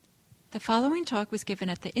The following talk was given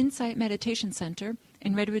at the Insight Meditation Center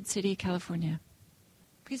in Redwood City, California.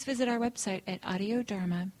 Please visit our website at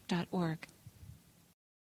audiodharma.org.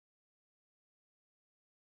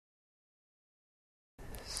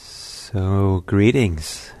 So,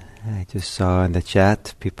 greetings. I just saw in the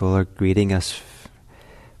chat people are greeting us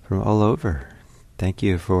from all over. Thank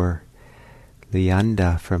you for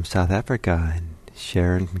Leanda from South Africa, and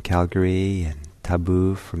Sharon from Calgary, and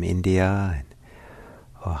Tabu from India, and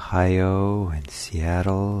Ohio, and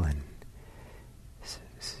Seattle, and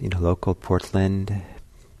local Portland,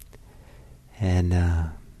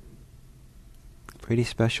 and pretty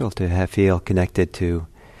special to feel connected to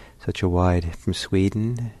such a wide from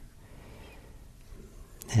Sweden.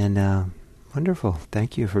 And wonderful.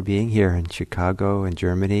 Thank you for being here in Chicago and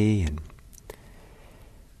Germany and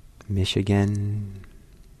Michigan,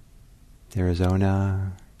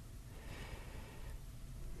 Arizona.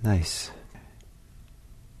 Nice.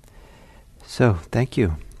 So, thank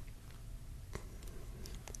you.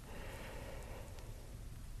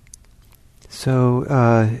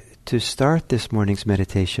 So, to start this morning's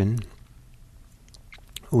meditation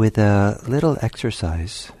with a little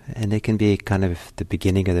exercise, and it can be kind of the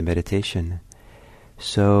beginning of the meditation.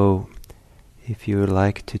 So, if you would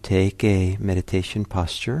like to take a meditation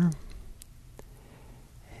posture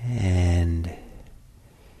and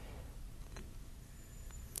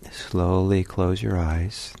slowly close your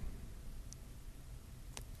eyes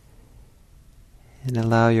and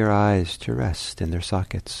allow your eyes to rest in their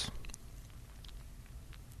sockets.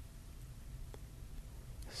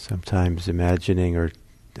 Sometimes imagining or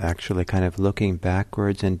actually kind of looking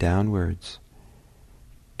backwards and downwards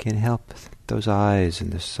can help those eyes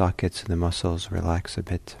and the sockets and the muscles relax a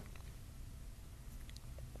bit.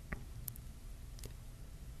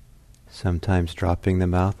 Sometimes dropping the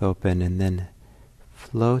mouth open and then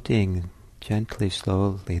floating gently,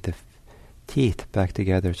 slowly, the teeth back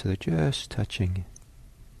together so they're just touching.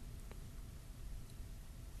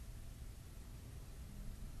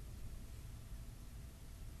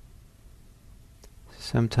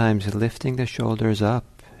 Sometimes lifting the shoulders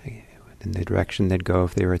up in the direction they'd go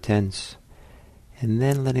if they were tense, and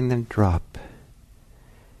then letting them drop,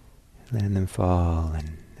 letting them fall,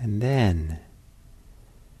 and then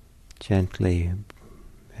gently,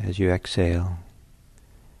 as you exhale,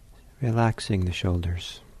 relaxing the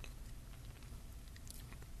shoulders,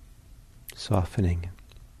 softening,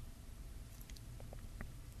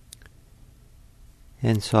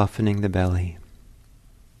 and softening the belly.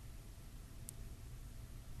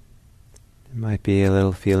 There might be a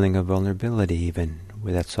little feeling of vulnerability even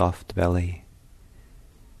with that soft belly.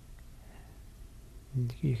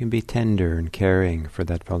 You can be tender and caring for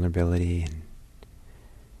that vulnerability and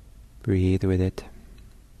breathe with it.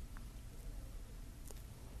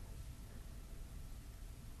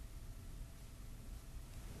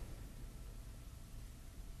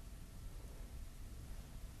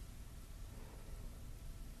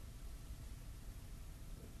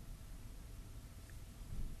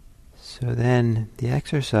 So then the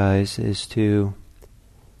exercise is to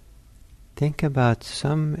think about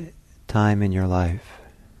some time in your life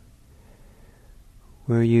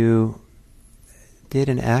where you did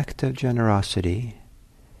an act of generosity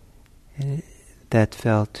that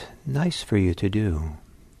felt nice for you to do.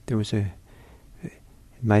 It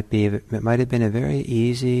might have been a very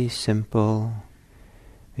easy, simple,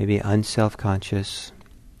 maybe unself-conscious,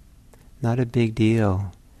 not a big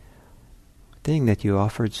deal thing that you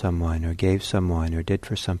offered someone or gave someone or did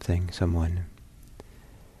for someone.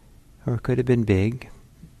 Or it could have been big,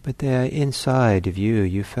 but inside of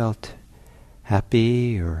you felt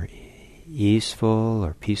happy or easeful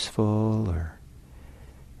or peaceful, or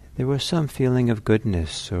there was some feeling of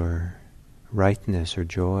goodness or rightness or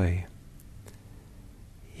joy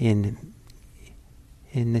in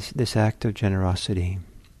this act of generosity.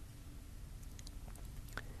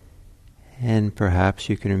 And perhaps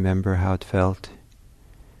you can remember how it felt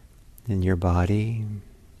in your body,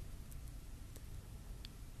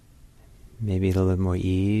 maybe a little more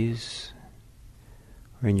ease,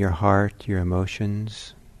 or in your heart, your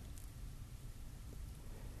emotions.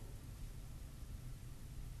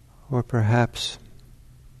 Or perhaps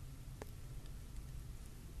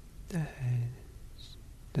the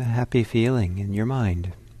happy feeling in your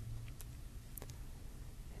mind. It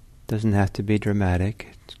doesn't have to be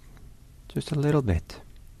dramatic, just a little bit.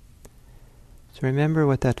 So remember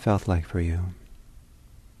what that felt like for you.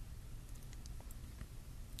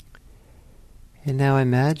 And now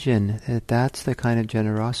imagine that that's the kind of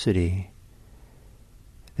generosity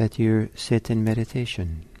that you sit in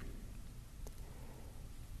meditation,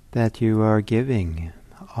 that you are giving,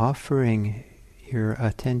 offering your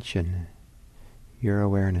attention, your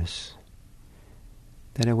awareness.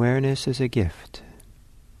 That awareness is a gift.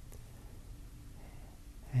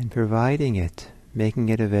 And providing it, making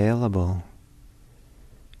it available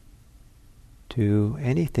to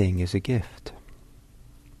anything is a gift.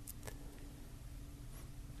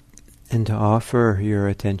 And to offer your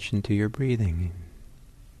attention to your breathing,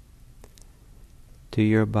 to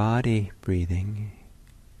your body breathing.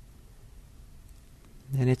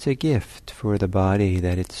 And it's a gift for the body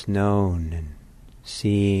that it's known and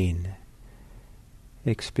seen,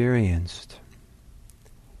 experienced.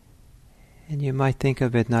 And you might think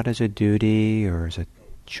of it not as a duty or as a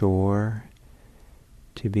chore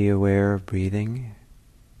to be aware of breathing,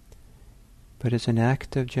 but as an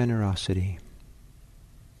act of generosity.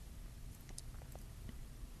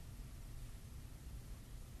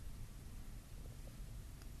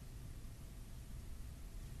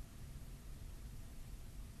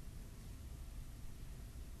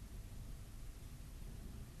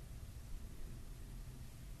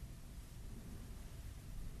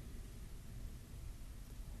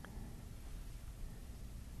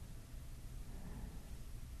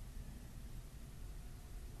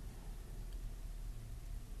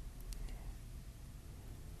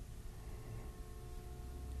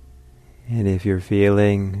 And if you're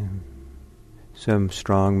feeling some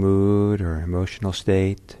strong mood or emotional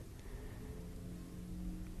state,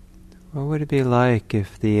 what would it be like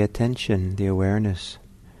if the attention, the awareness,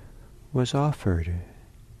 was offered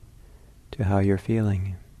to how you're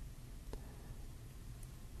feeling?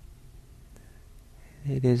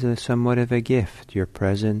 It is somewhat of a gift, your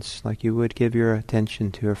presence, like you would give your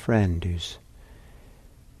attention to a friend who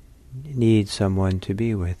needs someone to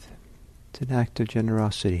be with. It's an act of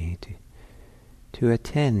generosity to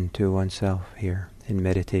attend to oneself here in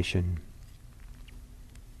meditation.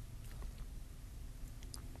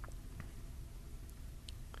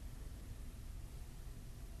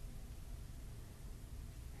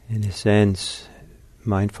 In a sense,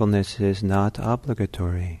 mindfulness is not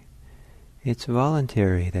obligatory. It's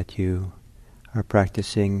voluntary that you are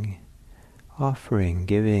practicing offering,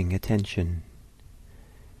 giving attention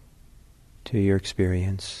to your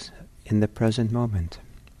experience in the present moment.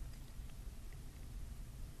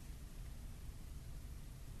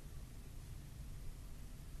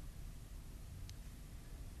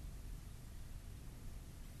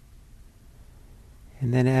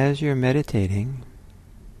 And then as you're meditating,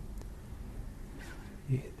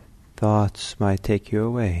 thoughts might take you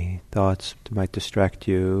away. Thoughts might distract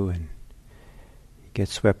you and you get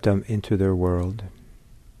swept into their world.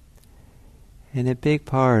 And a big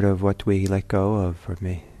part of what we let go of, or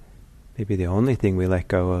maybe the only thing we let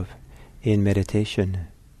go of in meditation,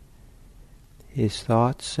 is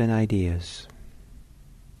thoughts and ideas.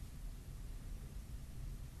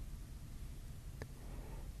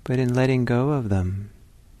 But in letting go of them,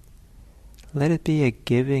 let it be a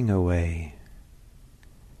giving away,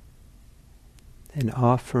 an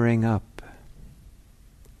offering up.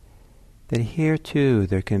 That here too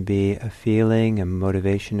there can be a feeling, a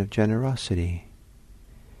motivation of generosity.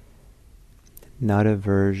 Not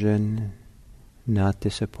aversion, not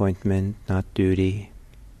disappointment, not duty.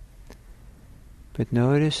 But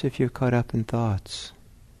notice if you're caught up in thoughts,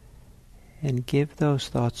 and give those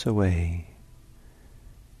thoughts away.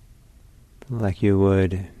 Like you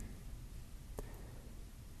would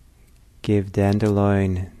give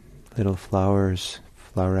dandelion little flowerets,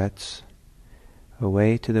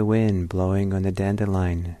 away to the wind blowing on the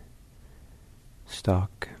dandelion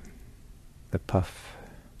stalk, the puff.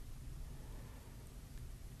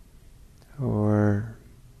 Or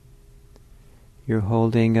you're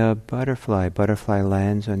holding a butterfly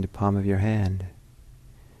lands on the palm of your hand,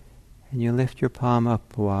 and you lift your palm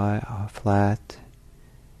up flat,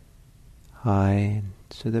 high,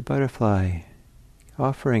 so the butterfly,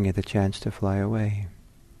 offering it a chance to fly away.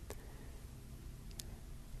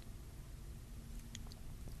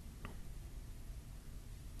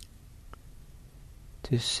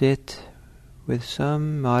 To sit with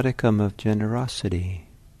some modicum of generosity,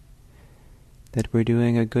 that we're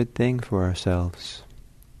doing a good thing for ourselves.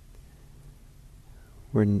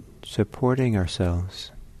 We're supporting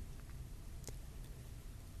ourselves,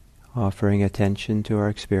 offering attention to our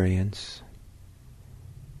experience,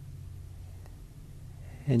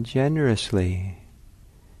 and generously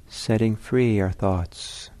setting free our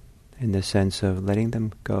thoughts in the sense of letting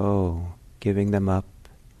them go, giving them up.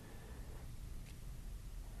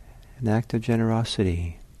 An act of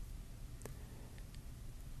generosity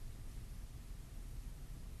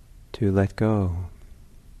to let go.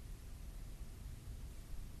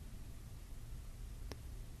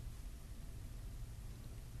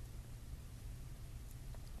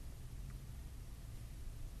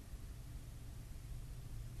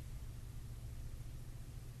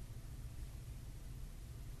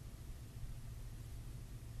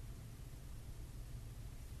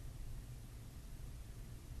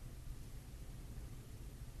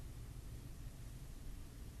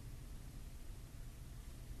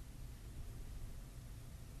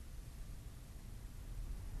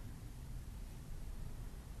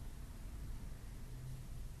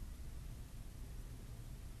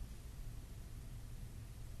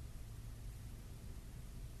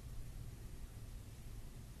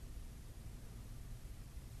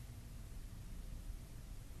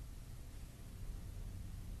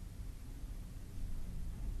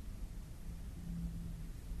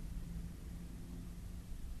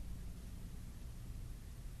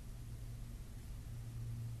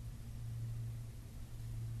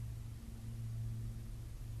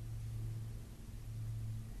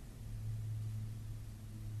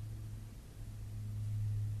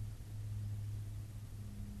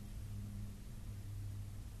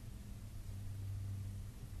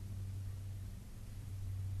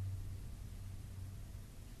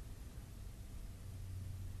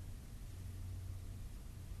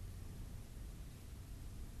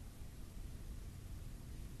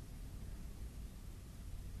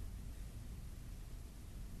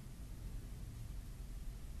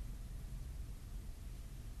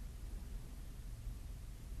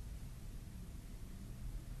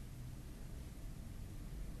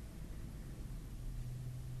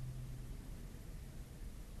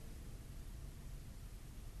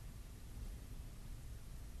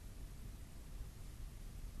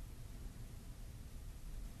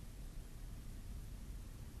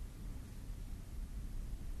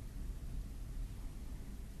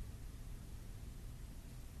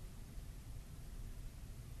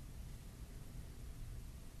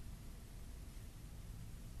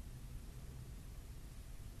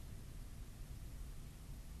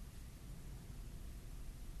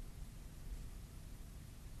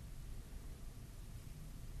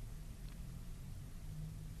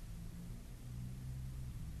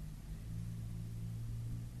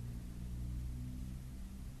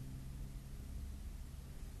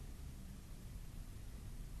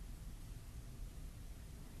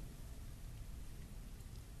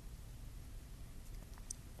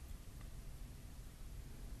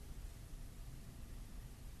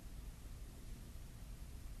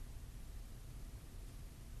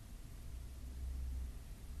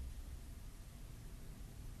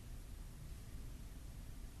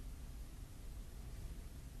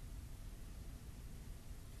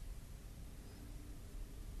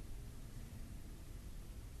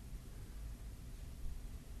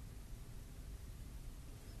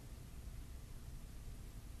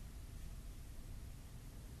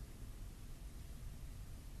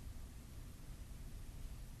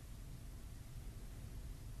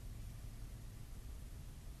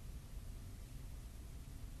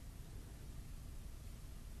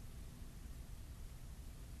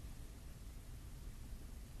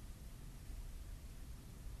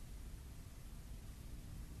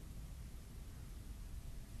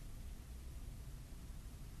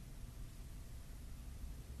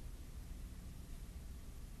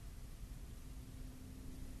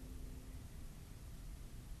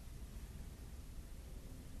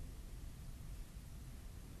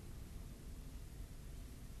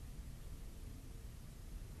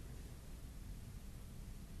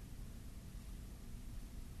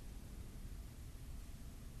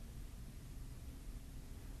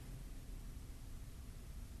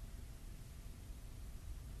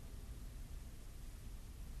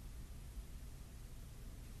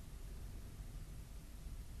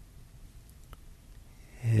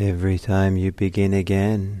 Every time you begin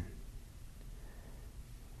again,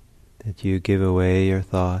 that you give away your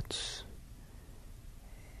thoughts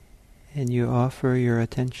and you offer your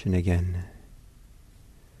attention again,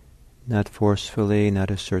 not forcefully,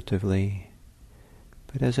 not assertively,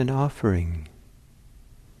 but as an offering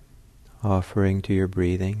to your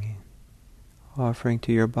breathing, offering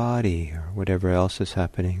to your body or whatever else is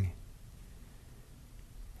happening,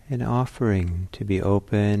 an offering to be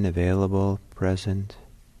open, available, present,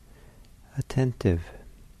 attentive,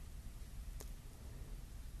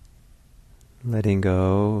 letting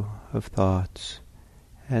go of thoughts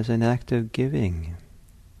as an act of giving.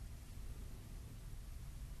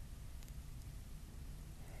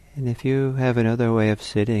 And if you have another way of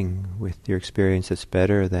sitting with your experience that's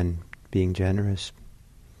better than being generous,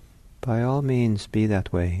 by all means be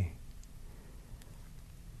that way.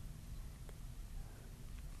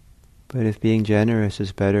 But if being generous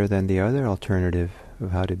is better than the other alternative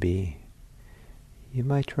of how to be, you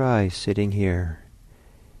might try sitting here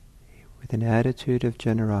with an attitude of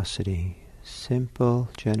generosity, simple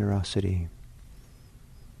generosity,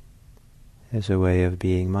 as a way of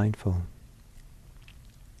being mindful.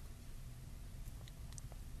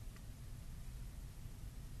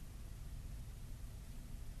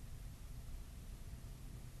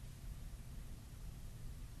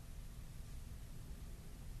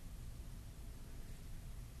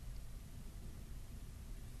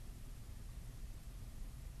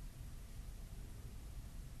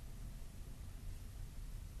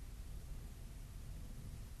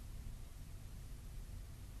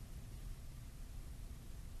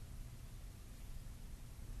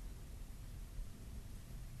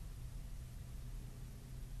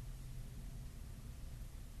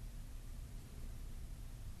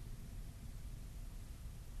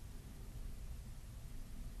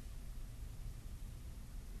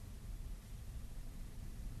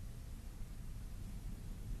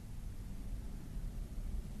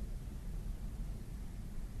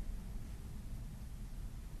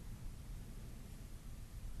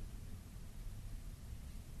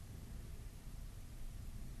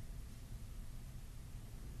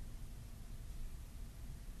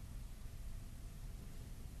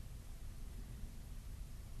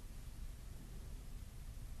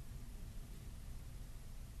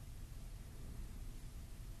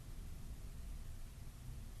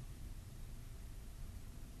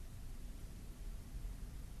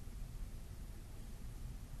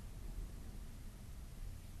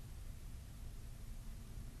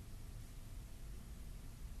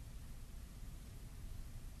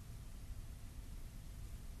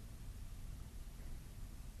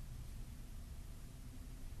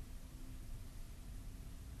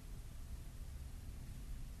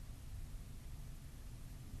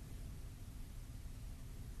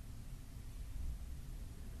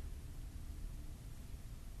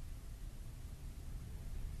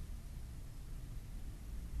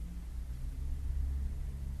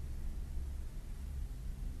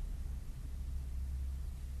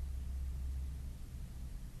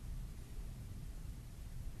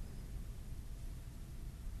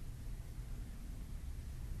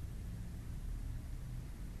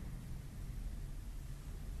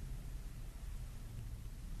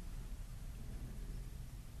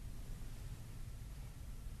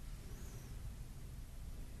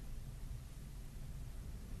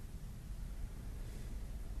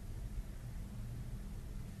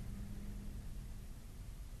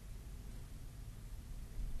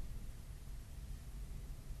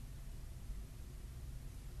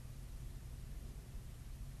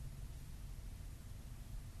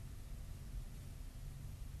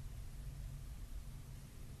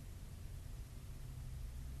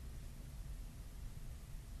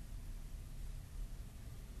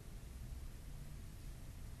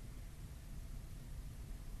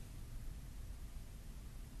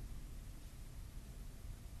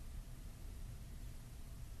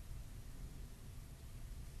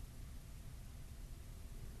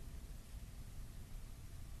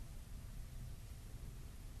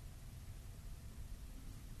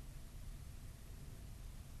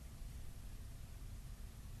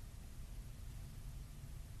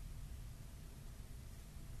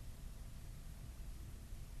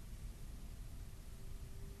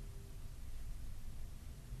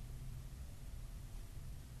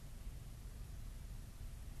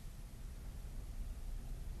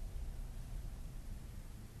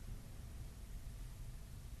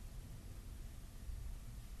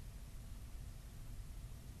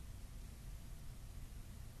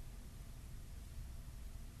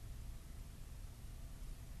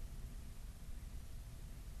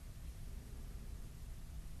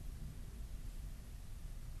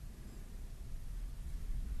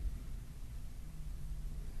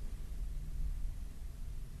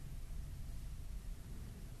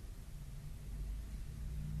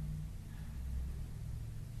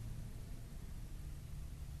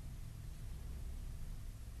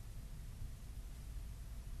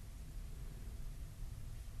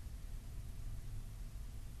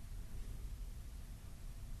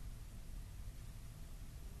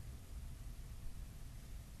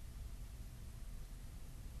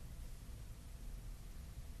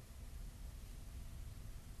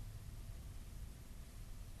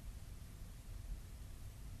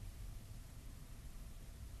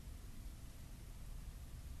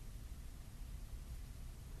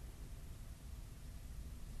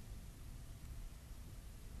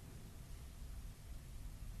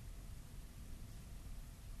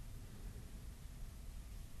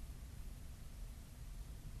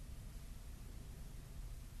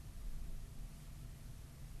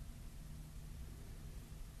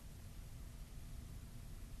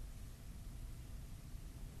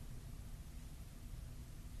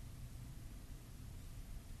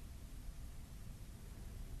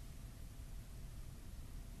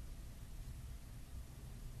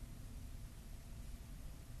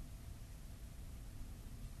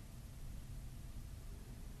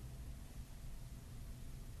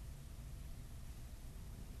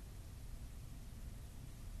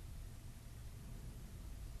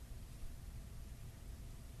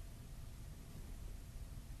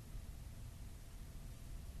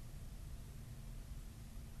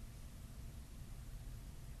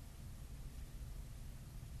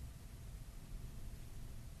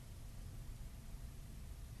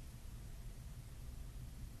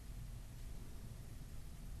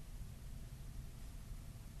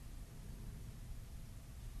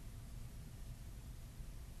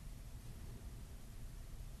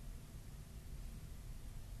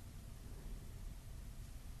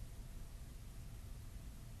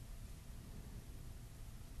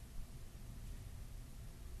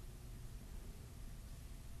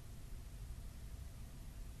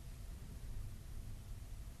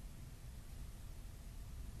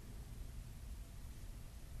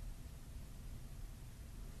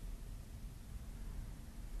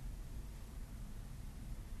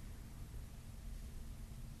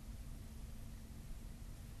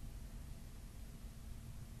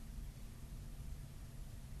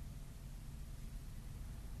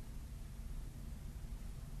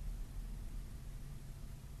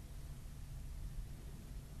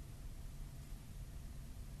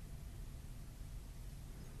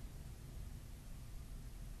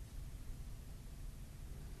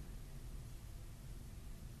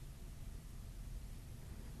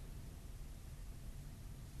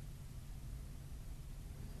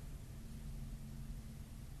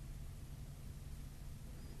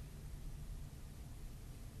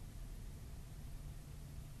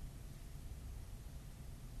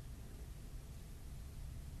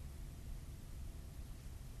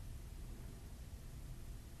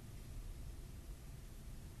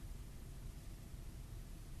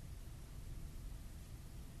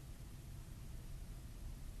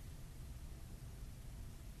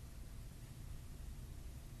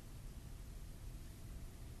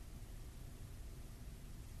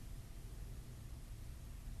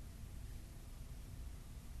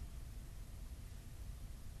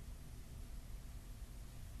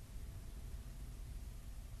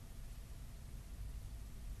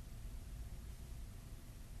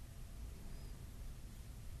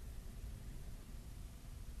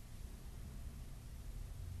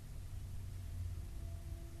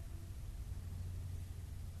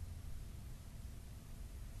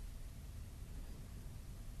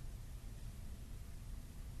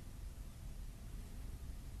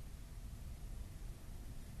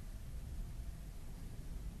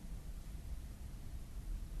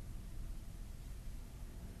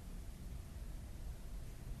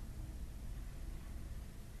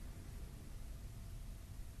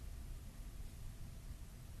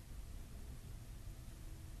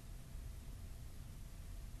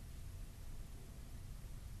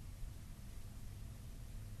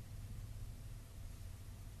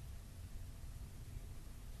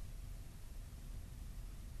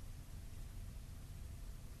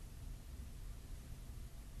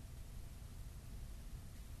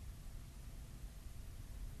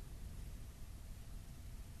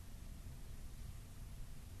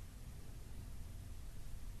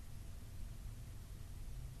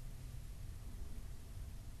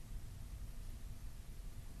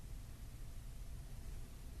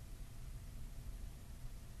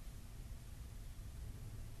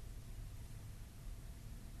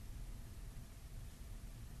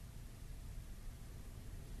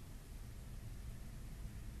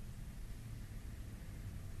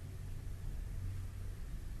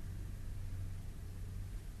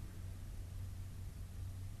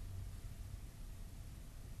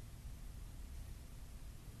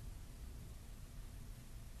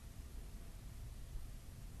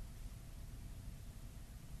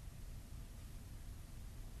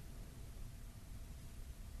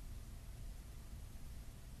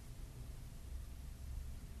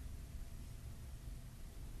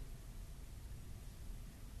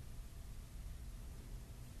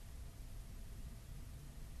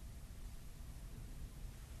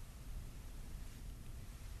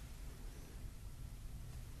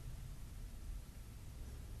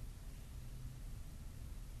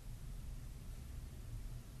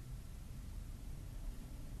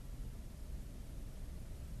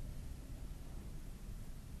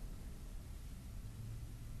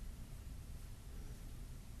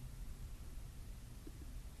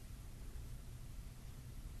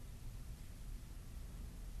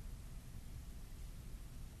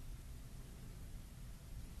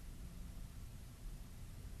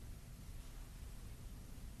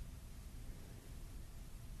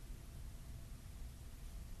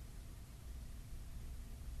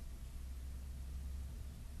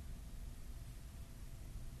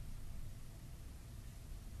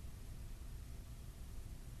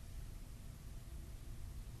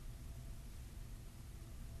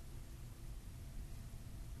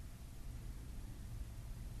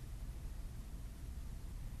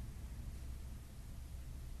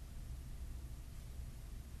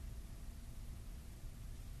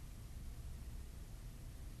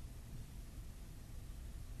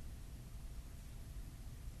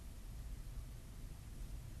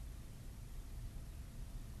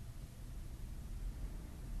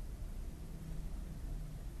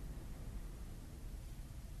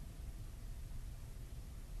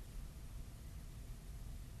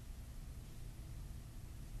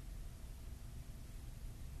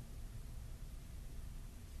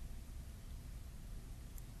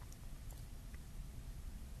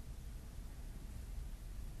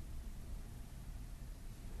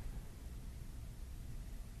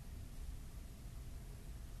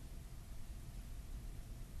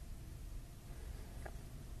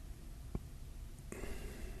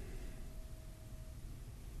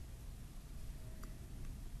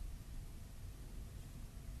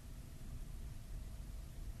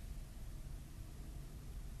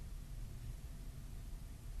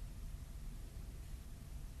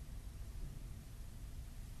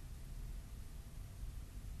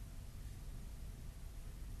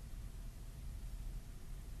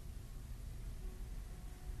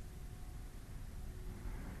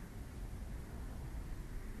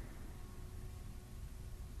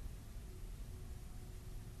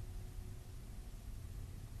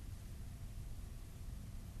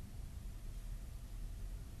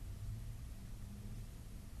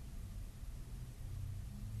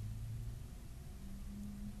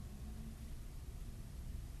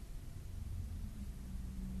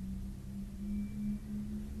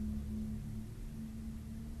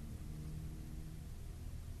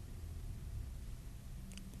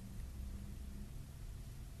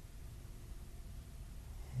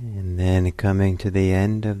 coming to the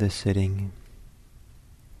end of the sitting.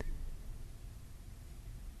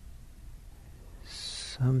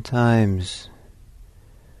 Sometimes,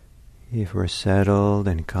 if we're settled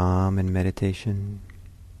and calm in meditation,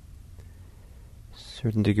 a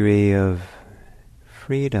certain degree of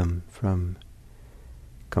freedom from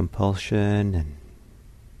compulsion and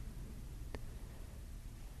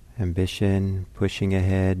ambition, pushing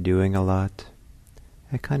ahead, doing a lot,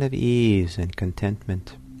 a kind of ease and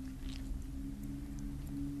contentment.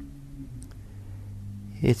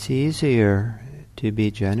 It's easier to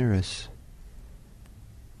be generous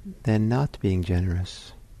than not being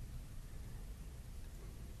generous.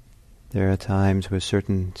 There are times where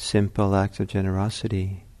certain simple acts of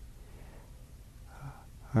generosity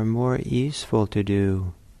are more easeful to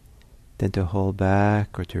do than to hold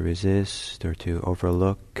back or to resist or to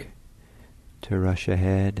overlook, to rush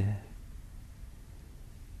ahead.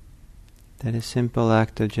 That a simple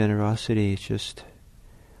act of generosity is just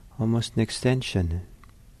almost an extension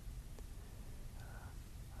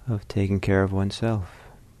of taking care of oneself.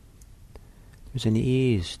 There's an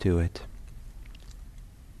ease to it.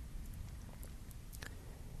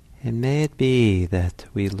 And may it be that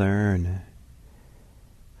we learn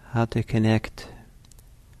how to connect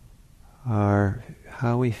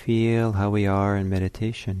how we feel, how we are in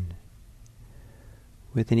meditation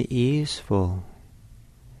with an easeful,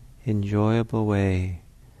 enjoyable way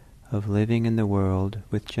of living in the world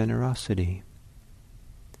with generosity.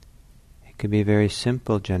 It could be very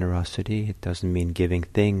simple generosity. It doesn't mean giving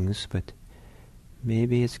things, but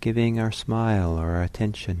maybe it's giving our smile or our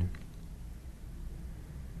attention.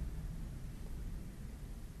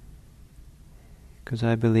 Because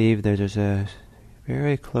I believe there's a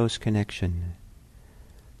very close connection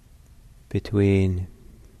between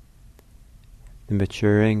the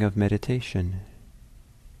maturing of meditation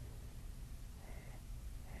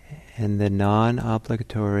and the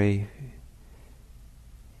non-obligatory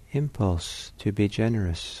impulse to be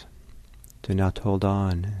generous, to not hold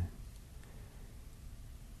on,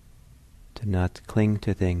 to not cling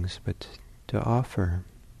to things, but to offer.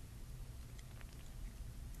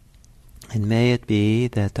 And may it be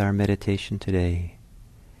that our meditation today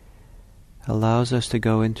allows us to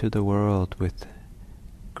go into the world with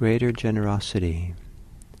greater generosity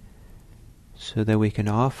so that we can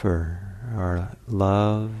offer our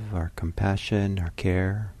love, our compassion, our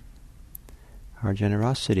care, our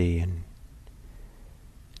generosity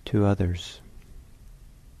to others.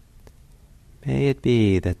 May it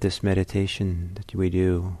be that this meditation that we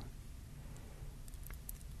do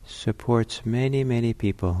supports many, many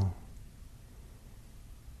people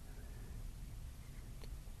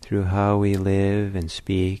through how we live and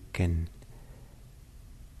speak and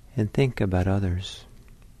think about others.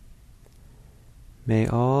 May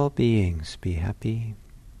all beings be happy.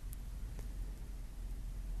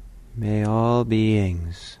 May all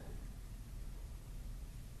beings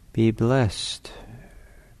be blessed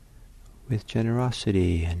with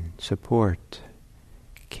generosity and support,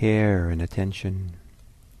 care and attention.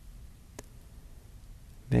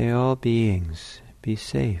 May all beings be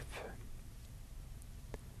safe.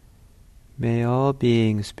 May all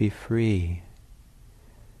beings be free,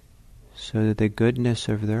 so that the goodness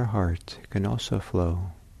of their heart can also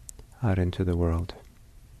flow out into the world.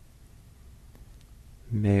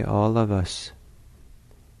 May all of us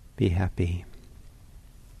be happy.